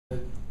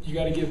you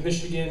got to give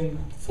Michigan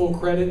full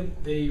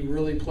credit. They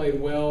really played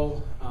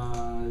well.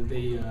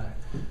 They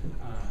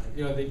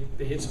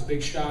hit some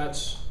big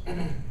shots.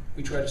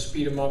 We tried to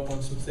speed them up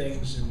on some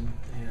things, and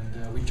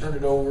we turned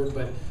it over.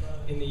 But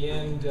in the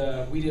end,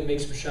 we did make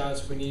some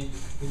shots we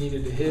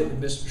needed to hit and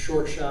miss some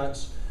short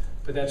shots.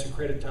 But that's a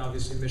credit to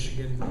obviously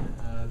Michigan.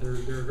 They're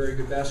a very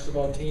good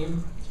basketball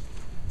team.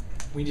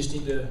 We just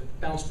need to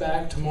bounce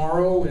back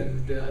tomorrow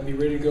and be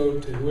ready to go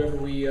to whoever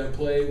we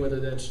play, whether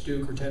that's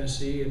Duke or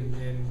Tennessee.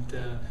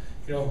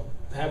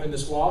 Having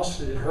this loss,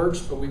 it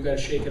hurts, but we've got to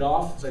shake it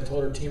off. As I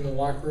told our team in the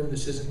locker room,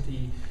 this isn't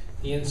the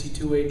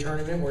NC2A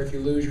tournament where if you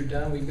lose, you're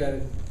done.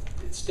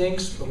 It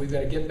stinks, but we've got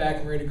to get back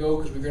and ready to go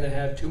because we're going to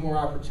have 2 more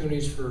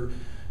opportunities for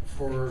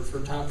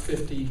top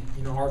 50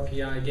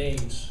 RPI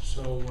games.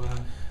 So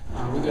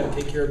we've got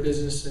to take care of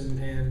business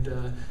and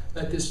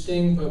let this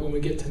sting, but when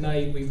we get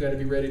tonight, we've got to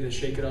be ready to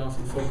shake it off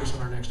and focus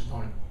on our next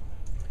opponent.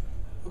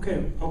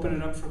 Okay, open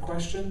it up for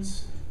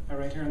questions.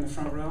 Right here in the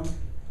front row.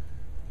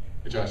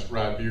 Hey Josh,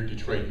 Rod Beard,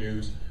 Detroit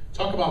News.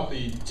 Talk about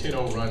the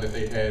 10-0 run that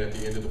they had at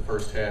the end of the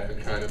first half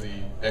and kind of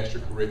the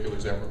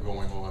extracurriculars that were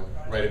going on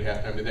right at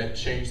halftime. Did that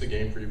change the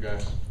game for you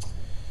guys?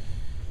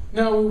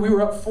 No, we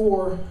were up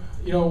 4,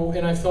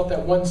 and I felt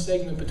that one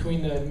segment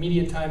between the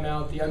media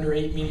timeout, the under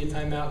 8 media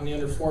timeout, and the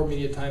under 4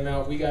 media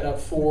timeout, we got up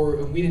 4,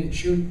 and we didn't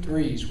shoot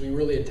threes. We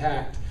really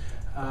attacked.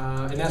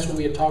 And that's what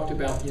we had talked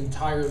about the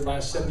entire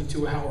last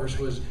 72 hours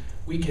was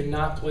we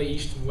cannot play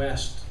East and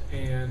West,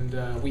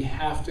 and we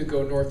have to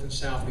go north and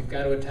south. We've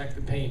got to attack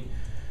the paint.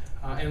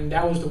 And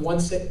that was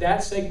the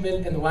that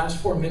segment and the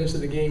last 4 minutes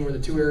of the game were the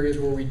 2 areas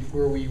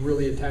where we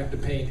really attacked the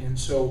paint. And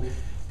so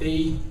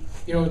they,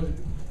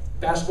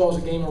 basketball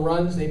is a game of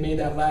runs. They made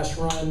that last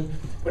run.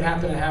 What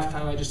happened at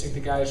halftime, I just think the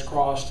guys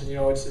crossed, and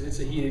it's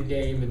a heated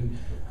game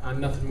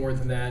and nothing more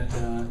than that.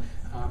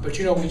 But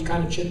we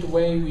kind of chipped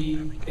away.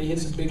 They hit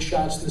some big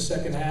shots in the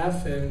second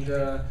half, and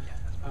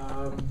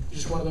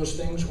just one of those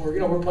things where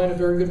we're playing a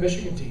very good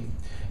Michigan team.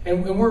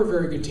 And we're a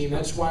very good team.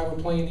 That's why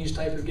we're playing these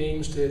type of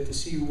games to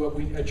see what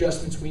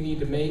adjustments we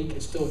need to make.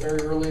 It's still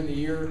very early in the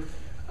year,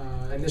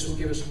 and this will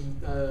give us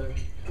a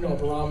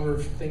barometer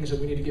of things that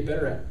we need to get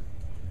better at.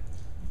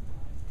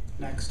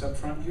 Next up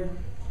front here.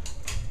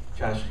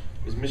 Josh,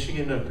 is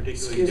Michigan a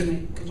particularly... Excuse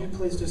me, could you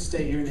please just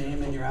state your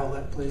name and your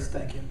outlet, please?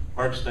 Thank you.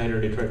 Mark Snyder,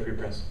 Detroit Free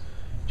Press.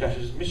 Josh,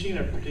 is Michigan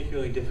a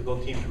particularly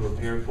difficult team to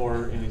prepare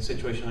for in a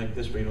situation like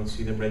this where you don't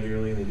see them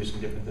regularly and they do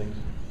some different things?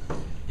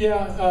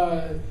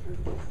 Yeah,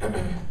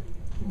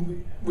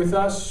 with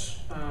us,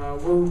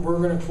 we're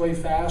going to play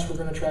fast. We're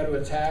going to try to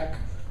attack.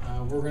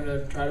 We're going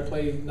to try to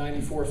play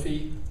 94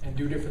 feet and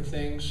do different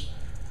things.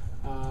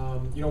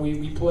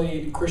 We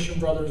played Christian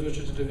Brothers, which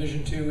is a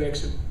Division II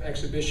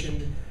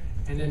exhibition,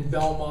 and then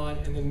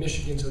Belmont, and then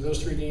Michigan. So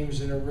those 3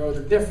 games in a row,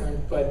 they're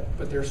different, but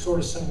they're sort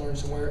of similar in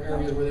some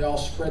areas where they all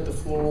spread the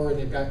floor and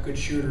they've got good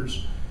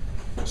shooters.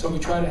 So we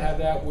try to have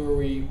that where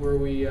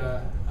we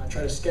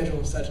try to schedule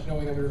and such,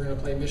 knowing that we were going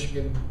to play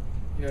Michigan,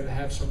 to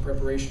have some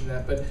preparation to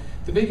that. But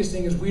the biggest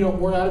thing is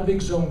we're not a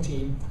big zone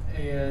team,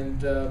 and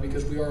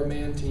because we are a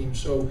man team.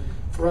 So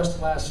for us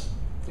to last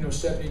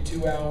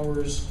 72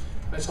 hours,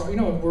 that's all.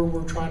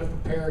 We're trying to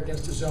prepare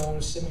against the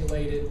zone,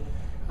 simulate it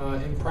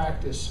in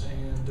practice.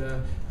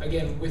 And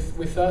again,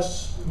 with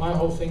us, my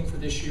whole thing for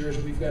this year is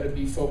we've got to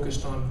be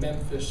focused on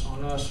Memphis,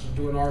 on us, and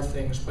doing our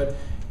things. But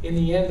in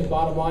the end, the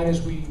bottom line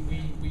is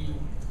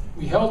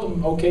we held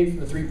them okay from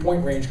the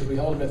 3-point range because we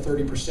held them at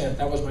 30%.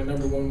 That was my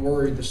number 1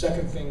 worry. The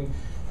second thing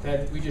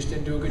that we just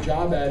didn't do a good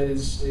job at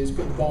is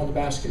putting the ball in the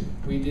basket.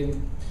 We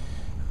didn't.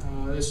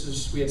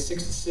 We had 6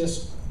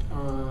 assists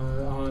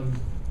on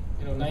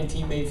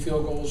 19 made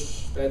field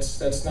goals.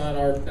 That's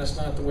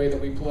not the way that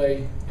we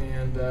play.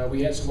 And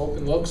we had some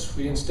open looks.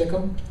 We didn't stick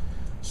them.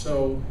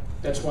 So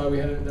that's why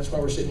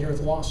we're sitting here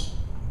with a loss.